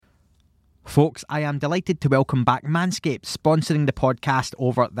Folks, I am delighted to welcome back Manscaped, sponsoring the podcast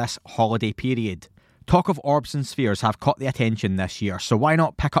over this holiday period. Talk of orbs and spheres have caught the attention this year, so why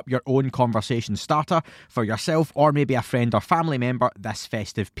not pick up your own conversation starter for yourself or maybe a friend or family member this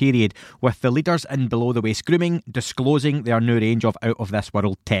festive period, with the leaders in below-the-waist grooming disclosing their new range of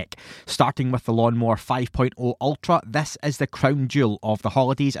out-of-this-world tech. Starting with the Lawnmower 5.0 Ultra, this is the crown jewel of the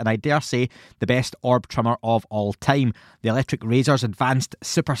holidays and I dare say the best orb trimmer of all time. The electric razor's advanced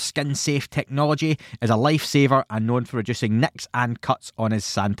super skin-safe technology is a lifesaver and known for reducing nicks and cuts on his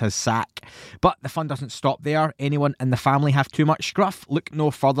Santa's sack. But the fun doesn't stop there. Anyone in the family have too much scruff? Look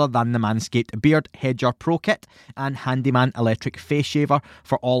no further than the Manscaped Beard Hedger Pro Kit and Handyman Electric Face Shaver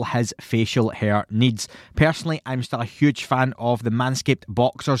for all his facial hair needs. Personally, I'm still a huge fan of the Manscaped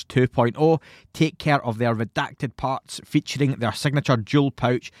Boxers 2.0. Take care of their redacted parts, featuring their signature jewel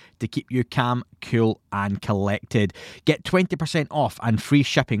pouch to keep you calm, cool and collected. Get 20% off and free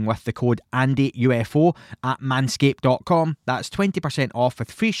shipping with the code ANDYUFO at manscaped.com. That's 20% off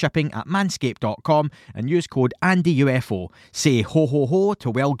with free shipping at manscaped.com and use code ANDYUFO. Say ho ho ho to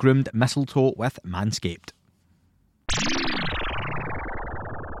well-groomed mistletoe with Manscaped.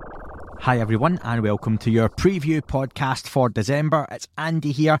 Hi everyone and welcome to your preview podcast for December. It's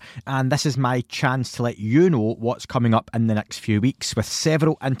Andy here and this is my chance to let you know what's coming up in the next few weeks, with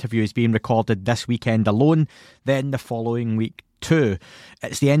several interviews being recorded this weekend alone, then the following week too.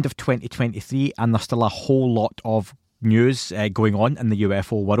 It's the end of 2023 and there's still a whole lot of news going on in the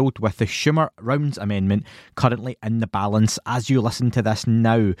UFO world, with the Schumer-Rounds amendment currently in the balance as you listen to this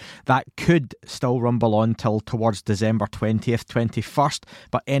now. That could still rumble on till towards December 20th, 21st,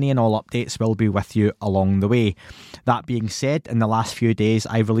 but any and all updates will be with you along the way. That being said, in the last few days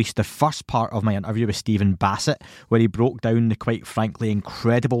I released the first part of my interview with Stephen Bassett, where he broke down the quite frankly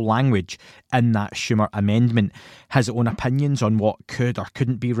incredible language in that Schumer amendment, his own opinions on what could or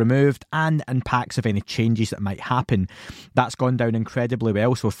couldn't be removed, and impacts of any changes that might happen. That's gone down incredibly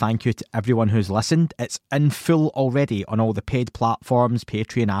well, so thank you to everyone who's listened. It's in full already on all the paid platforms,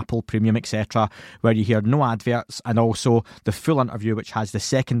 Patreon, Apple, Premium, etc., where you hear no adverts, and also the full interview, which has the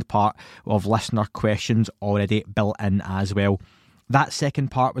second part of listener questions already built in as well. That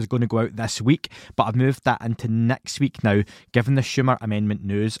second part was going to go out this week, but I've moved that into next week now. Given the Schumer amendment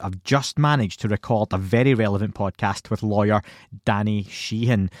news, I've just managed to record a very relevant podcast with lawyer Danny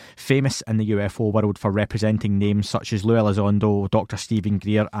Sheehan, famous in the UFO world for representing names such as Lou Elizondo, Dr. Stephen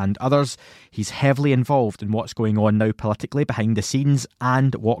Greer and others. He's heavily involved in what's going on now politically behind the scenes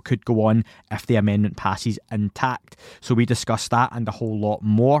and what could go on if the amendment passes intact. So we discuss that and a whole lot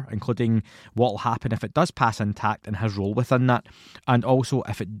more, including what will happen if it does pass intact and his role within that. And also,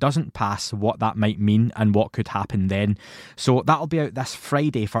 if it doesn't pass, what that might mean and what could happen then. So that'll be out this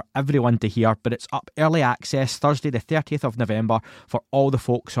Friday for everyone to hear, but it's up early access Thursday the 30th of November for all the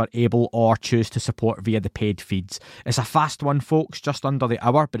folks who are able or choose to support via the paid feeds. It's a fast one, folks, just under the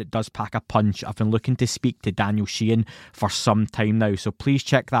hour, but it does pack a punch. I've been looking to speak to Daniel Sheehan for some time now, so please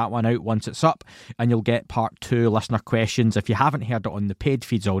check that one out once it's up, and you'll get part 2 listener questions, if you haven't heard it on the paid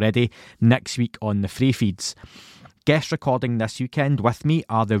feeds already, next week on the free feeds. Guest recording this weekend with me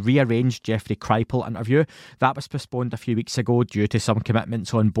are the rearranged Jeffrey Kripal interview. That was postponed a few weeks ago due to some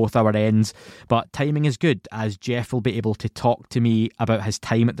commitments on both our ends, but timing is good as Jeff will be able to talk to me about his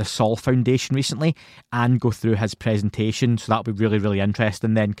time at the Sol Foundation recently and go through his presentation, so that'll be really, really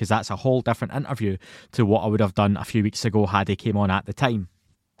interesting then, because that's a whole different interview to what I would have done a few weeks ago had he came on at the time.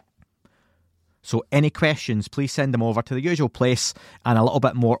 So any questions, please send them over to the usual place, and a little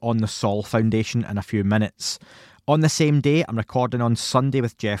bit more on the Sol Foundation in a few minutes. On the same day, I'm recording on Sunday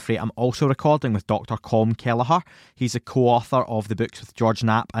with Jeffrey. I'm also recording with Dr. Colm Kelleher. He's a co-author of the books with George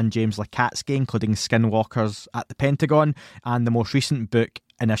Knapp and James Lukatsky, including Skinwalkers at the Pentagon, and the most recent book,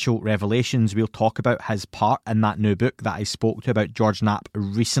 Initial Revelations. We'll talk about his part in that new book that I spoke to about George Knapp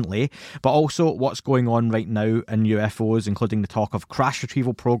recently, but also what's going on right now in UFOs, including the talk of crash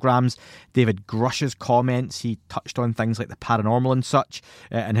retrieval programs, David Grush's comments. He touched on things like the paranormal and such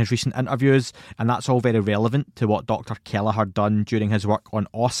in his recent interviews, and that's all very relevant to what Dr. Kelleher done during his work on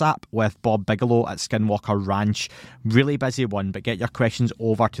OSAP with Bob Bigelow at Skinwalker Ranch. Really busy one, but get your questions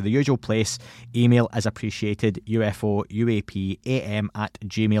over to the usual place. Email is appreciated,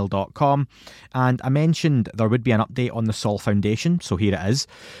 ufouapam@gmail.com. And I mentioned there would be an update on the Sol Foundation, so here it is.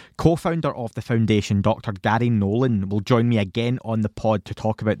 Co-founder of the foundation, Dr. Gary Nolan, will join me again on the pod to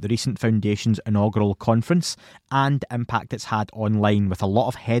talk about the recent foundation's inaugural conference and the impact it's had online, with a lot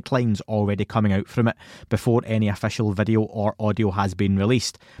of headlines already coming out from it before any official video or audio has been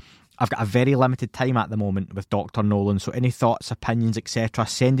released. I've got a very limited time at the moment with Dr. Nolan, so any thoughts, opinions, etc.,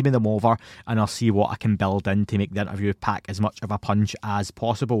 send me them over and I'll see what I can build in to make the interview pack as much of a punch as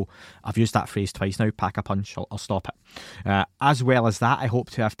possible. I've used that phrase twice now, pack a punch, I'll stop it. As well as that, I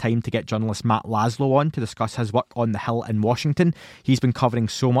hope to have time to get journalist Matt Laszlo on to discuss his work on the Hill in Washington. He's been covering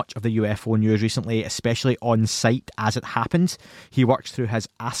so much of the UFO news recently, especially on site as it happens. He works through his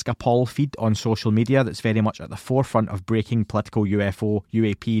Ask a Paul feed on social media that's very much at the forefront of breaking political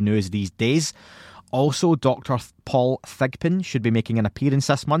UAP news these days. Also, Dr. Paul Thigpen should be making an appearance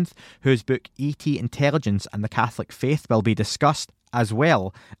this month, whose book ET Intelligence and the Catholic Faith will be discussed, as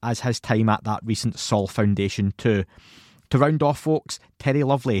well as his time at that recent Saul Foundation too. To round off, folks, Terry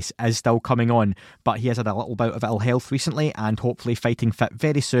Lovelace is still coming on, but he has had a little bout of ill health recently and hopefully fighting fit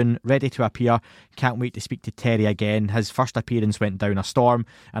very soon, ready to appear. Can't wait to speak to Terry again. His first appearance went down a storm,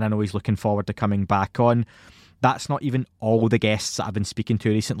 and I know he's looking forward to coming back on. That's not even all the guests that I've been speaking to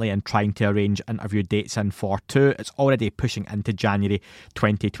recently and trying to arrange interview dates in for too. It's already pushing into January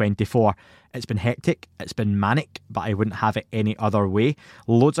 2024. It's been hectic, it's been manic, but I wouldn't have it any other way.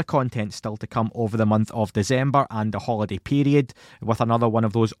 Loads of content still to come over the month of December and the holiday period, with another one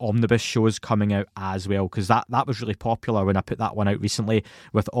of those omnibus shows coming out as well, because that was really popular when I put that one out recently,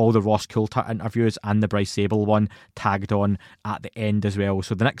 with all the Ross Coulter interviews and the Bryce Zabel one tagged on at the end as well.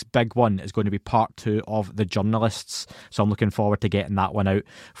 So the next big one is going to be part 2 of The Journalists, so I'm looking forward to getting that one out.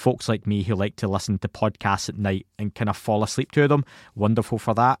 Folks like me who like to listen to podcasts at night and kind of fall asleep to them, wonderful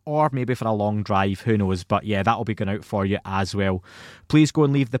for that, or maybe for a long drive, who knows. But yeah, that'll be going out for you as well. Please go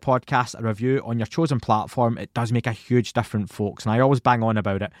and leave the podcast a review on your chosen platform. It does make a huge difference, folks, and I always bang on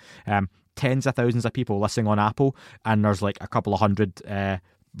about it. Tens of thousands of people listening on Apple, and there's like a couple of hundred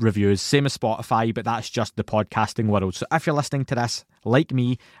reviews, same as Spotify, but that's just the podcasting world. So if you're listening to this, like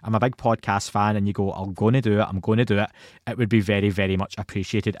me, I'm a big podcast fan, and you go, I'm going to do it, it would be very, very much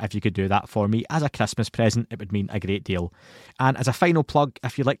appreciated if you could do that for me. As a Christmas present, it would mean a great deal. And as a final plug,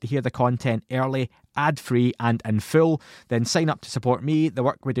 if you'd like to hear the content early, ad-free and in full, then sign up to support me, the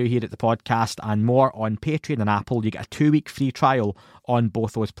work we do here at the podcast, and more on Patreon and Apple. You get a 2-week free trial on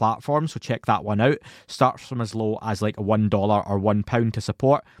both those platforms, so check that one out. Starts from as low as like $1 or £1 to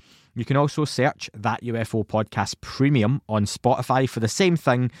support. You can also search That UFO Podcast Premium on Spotify for the same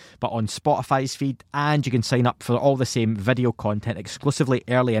thing, but on Spotify's feed, and you can sign up for all the same video content exclusively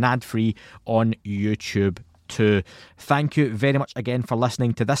early and ad-free on YouTube too. Thank you very much again for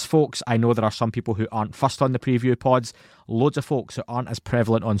listening to this, folks. I know there are some people who aren't fussed on the preview pods, loads of folks who aren't as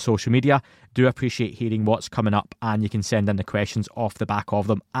prevalent on social media. Do appreciate hearing what's coming up, and you can send in the questions off the back of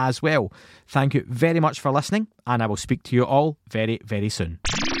them as well. Thank you very much for listening, and I will speak to you all very, very soon.